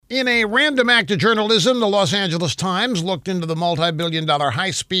In a random act of journalism, the Los Angeles Times looked into the multi-billion-dollar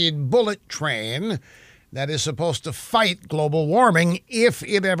high-speed bullet train that is supposed to fight global warming if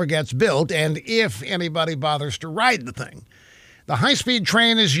it ever gets built and if anybody bothers to ride the thing. The high-speed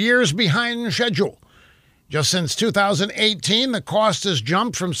train is years behind schedule. Just since 2018, the cost has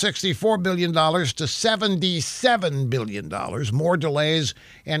jumped from $64 billion to $77 billion. More delays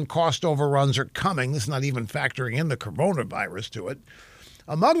and cost overruns are coming. This is not even factoring in the coronavirus to it.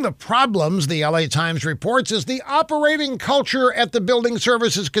 Among the problems, the LA Times reports, is the operating culture at the building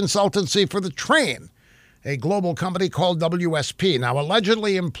services consultancy for the train, a global company called WSP. Now,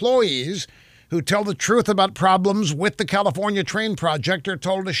 allegedly, employees who tell the truth about problems with the California train project are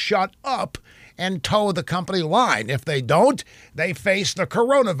told to shut up and toe the company line. If they don't, they face the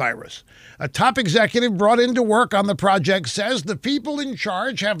coronavirus. A top executive brought into work on the project says the people in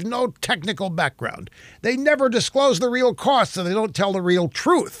charge have no technical background. They never disclose the real costs, and they don't tell the real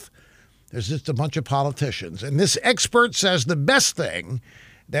truth. There's just a bunch of politicians. And this expert says the best thing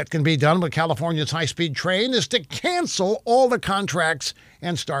that can be done with California's high-speed train is to cancel all the contracts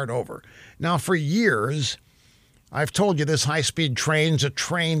and start over. Now, for years, I've told you this high-speed train's a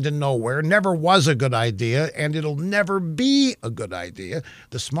train to nowhere, never was a good idea, and it'll never be a good idea.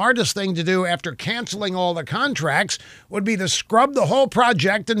 The smartest thing to do after canceling all the contracts would be to scrub the whole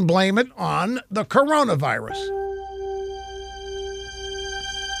project and blame it on the coronavirus.